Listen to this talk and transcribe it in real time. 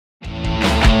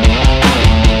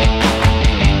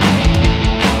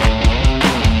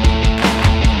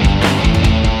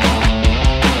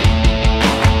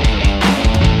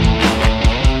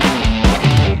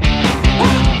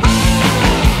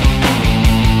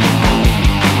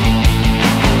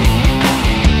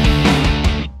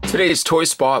Today's Toy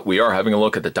Spot, we are having a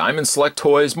look at the Diamond Select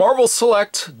Toys Marvel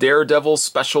Select Daredevil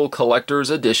Special Collector's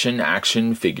Edition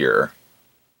action figure.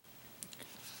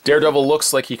 Daredevil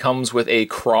looks like he comes with a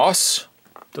cross.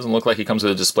 Doesn't look like he comes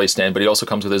with a display stand, but he also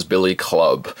comes with his billy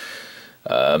club.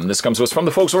 This comes to us from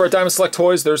the folks over at Diamond Select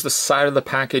Toys. There's the side of the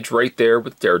package right there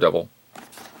with Daredevil.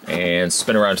 And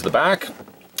spin around to the back.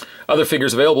 Other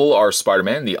figures available are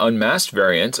Spider-Man, the unmasked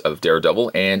variant of Daredevil,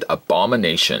 and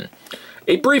Abomination.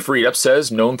 A brief read-up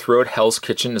says, known throughout Hell's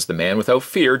Kitchen as the man without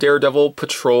fear, Daredevil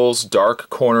patrols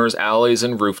dark corners, alleys,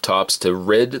 and rooftops to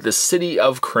rid the city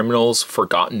of criminals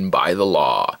forgotten by the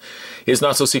law. His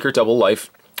not-so-secret double life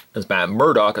as Matt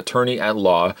Murdock, attorney at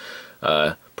law,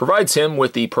 provides him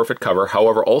with the perfect cover,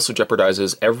 however also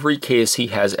jeopardizes every case he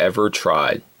has ever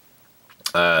tried.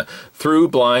 Though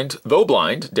blind,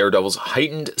 Daredevil's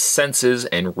heightened senses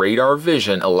and radar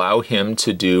vision allow him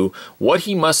to do what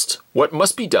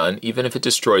must be done, even if it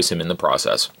destroys him in the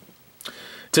process.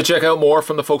 To check out more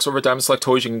from the folks over at Diamond Select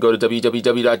Toys, you can go to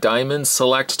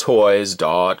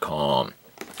www.diamondselecttoys.com.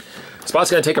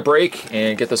 Spot's going to take a break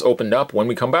and get this opened up. When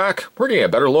we come back, we're going to get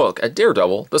a better look at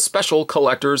Daredevil, the Special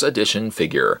Collector's Edition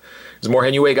figure. There's more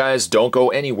heading your way, guys. Don't go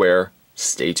anywhere.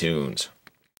 Stay tuned.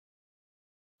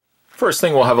 First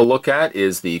thing we'll have a look at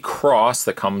is the cross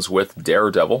that comes with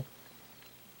Daredevil.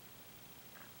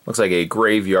 Looks like a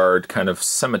graveyard kind of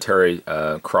cemetery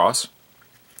cross.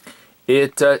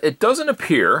 It doesn't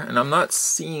appear, and I'm not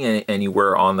seeing it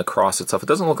anywhere on the cross itself. It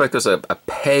doesn't look like there's a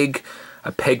peg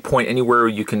point anywhere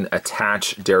you can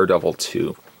attach Daredevil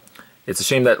to. It's a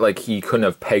shame that like he couldn't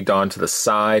have pegged onto the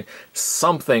side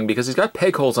something, because he's got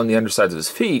peg holes on the undersides of his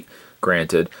feet,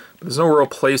 granted, but there's no real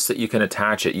place that you can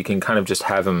attach it. You can kind of just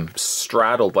have him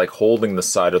straddled, like holding the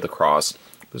side of the cross.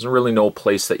 There's really no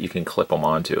place that you can clip him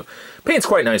onto. Paint's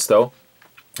quite nice though.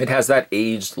 It has that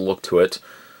aged look to it,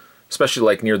 especially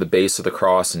like near the base of the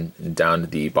cross and down to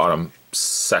the bottom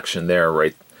section there,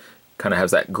 right? Kind of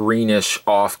has that greenish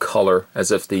off color,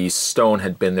 as if the stone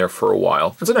had been there for a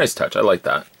while. It's a nice touch, I like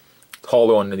that. It's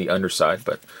hollow on the underside,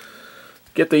 but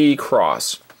get the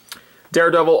cross.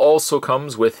 Daredevil also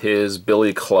comes with his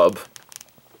billy club,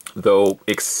 though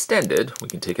extended. We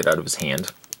can take it out of his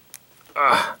hand.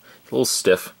 A little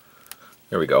stiff.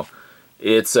 There we go.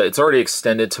 It's already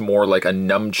extended to more like a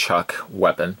nunchuck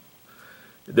weapon.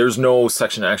 There's no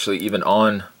section actually even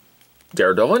on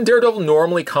Daredevil, and Daredevil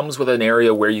normally comes with an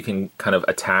area where you can kind of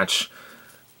attach,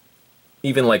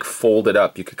 even like fold it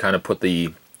up. You could kind of put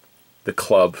the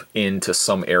club into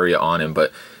some area on him,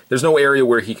 but there's no area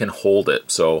where he can hold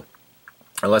it, so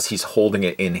unless he's holding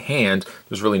it in hand,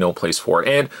 there's really no place for it.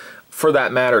 And for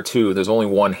that matter too, there's only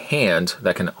one hand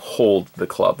that can hold the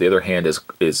club. The other hand is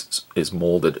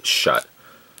molded shut.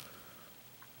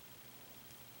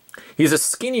 He's a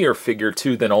skinnier figure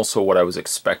too than also what I was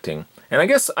expecting. And I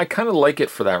guess I kind of like it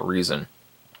for that reason.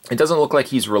 It doesn't look like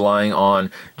he's relying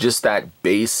on just that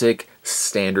basic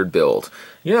standard build.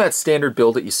 You know that standard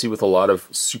build that you see with a lot of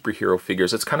superhero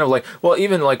figures? It's kind of like, well,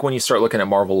 even like when you start looking at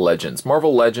Marvel Legends.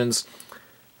 Marvel Legends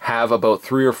have about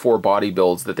 3 or 4 body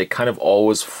builds that they kind of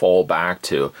always fall back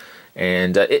to.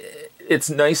 And it's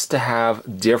nice to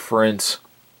have different,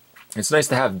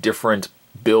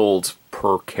 builds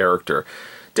per character.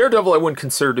 Daredevil I wouldn't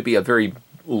consider to be a very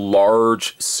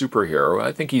large superhero.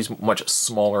 I think he's much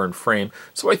smaller in frame,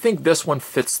 so I think this one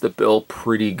fits the bill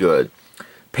pretty good.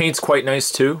 Paint's quite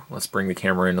nice too. Let's bring the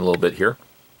camera in a little bit here.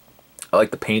 I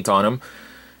like the paint on him.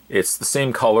 It's the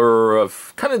same color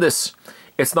of kind of this,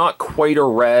 it's not quite a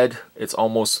red, it's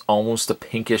almost a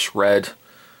pinkish red.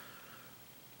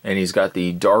 And he's got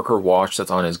the darker wash that's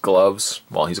on his gloves.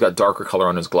 Well, he's got darker color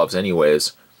on his gloves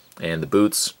anyways, and the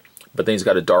boots. But then he's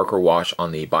got a darker wash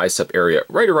on the bicep area,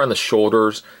 right around the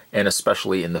shoulders, and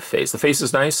especially in the face. The face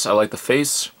is nice. I like the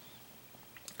face.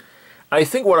 I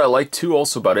think what I like too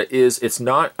also about it is it's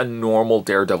not a normal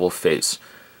Daredevil face.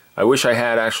 I wish I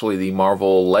had actually the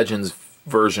Marvel Legends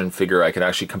version figure. I could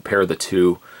actually compare the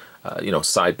two,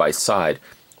 side by side.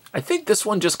 I think this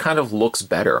one just kind of looks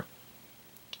better.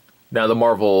 Now the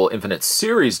Marvel Infinite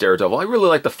Series Daredevil, I really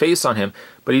like the face on him,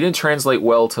 but he didn't translate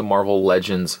well to Marvel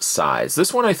Legends size.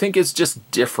 This one I think is just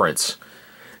different.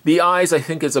 The eyes I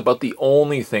think is about the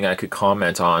only thing I could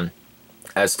comment on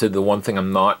as to the one thing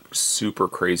I'm not super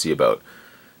crazy about.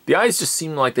 The eyes just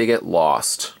seem like they get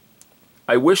lost.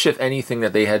 I wish if anything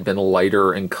that they had been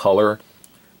lighter in color.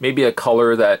 Maybe a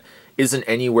color that isn't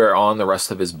anywhere on the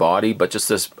rest of his body, but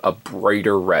just a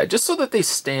brighter red, just so that they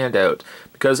stand out.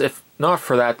 Because if not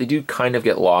for that, they do kind of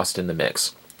get lost in the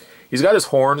mix. He's got his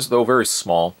horns, though very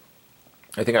small.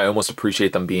 I think I almost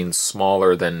appreciate them being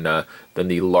smaller than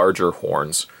the larger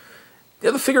horns.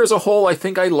 the figure as a whole, I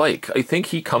think I like. I think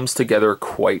he comes together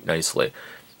quite nicely.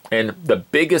 And the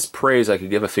biggest praise I could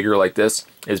give a figure like this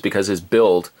is because his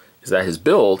build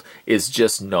is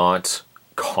just not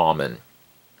common.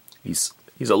 He's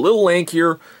a little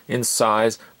lankier in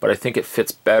size, but I think it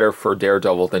fits better for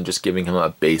Daredevil than just giving him a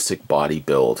basic body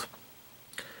build.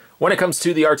 When it comes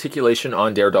to the articulation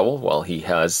on Daredevil, well, he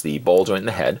has the ball joint in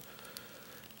the head.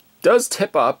 Does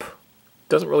tip up,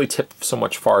 doesn't really tip so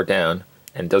much far down,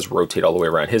 and does rotate all the way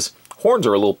around. His horns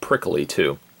are a little prickly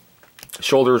too.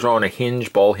 Shoulders are on a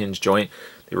hinge, ball hinge joint.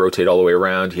 They rotate all the way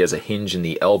around. He has a hinge in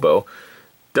the elbow.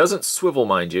 Doesn't swivel,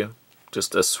 mind you,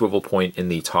 just a swivel point in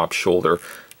the top shoulder.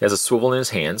 He has a swivel in his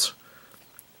hands.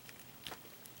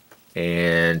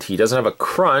 And he doesn't have a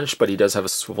crunch, but he does have a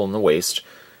swivel in the waist.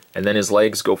 And then his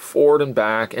legs go forward and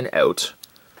back and out.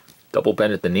 Double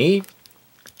bend at the knee.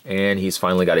 And he's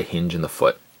finally got a hinge in the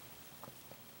foot.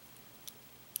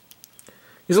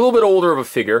 He's a little bit older of a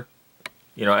figure.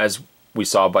 You know, as we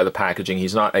saw by the packaging,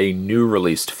 he's not a new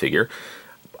released figure.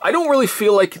 I don't really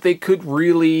feel like they could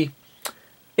really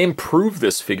improve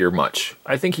this figure much.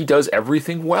 I think he does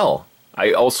everything well.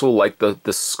 I also like the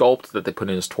sculpt that they put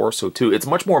in his torso too. It's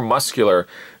much more muscular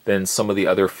than some of the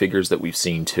other figures that we've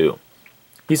seen too.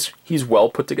 He's well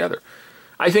put together.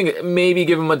 I think maybe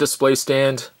give him a display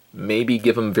stand, maybe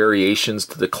give him variations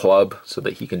to the club so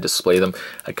that he can display them.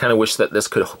 I kind of wish that this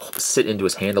could sit into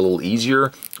his hand a little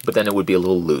easier, but then it would be a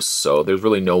little loose, so there's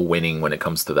really no winning when it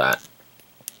comes to that.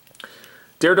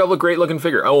 Daredevil, great looking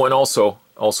figure. Oh, and also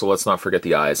let's not forget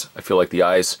the eyes. I feel like the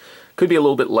eyes could be a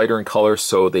little bit lighter in color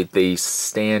so that they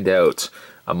stand out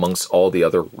amongst all the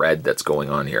other red that's going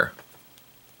on here.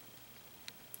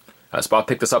 Spot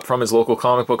picked this up from his local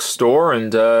comic book store,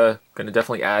 and going to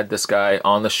definitely add this guy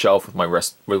on the shelf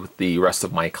with the rest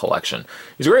of my collection.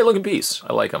 He's a great looking piece.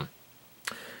 I like him.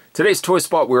 Today's Toy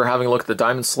Spot, we're having a look at the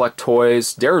Diamond Select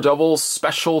Toys Daredevil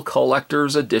Special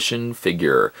Collector's Edition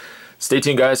figure. Stay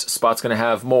tuned, guys. Spot's going to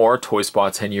have more Toy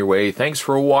Spots heading your way. Thanks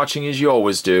for watching, as you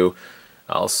always do.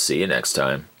 I'll see you next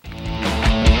time.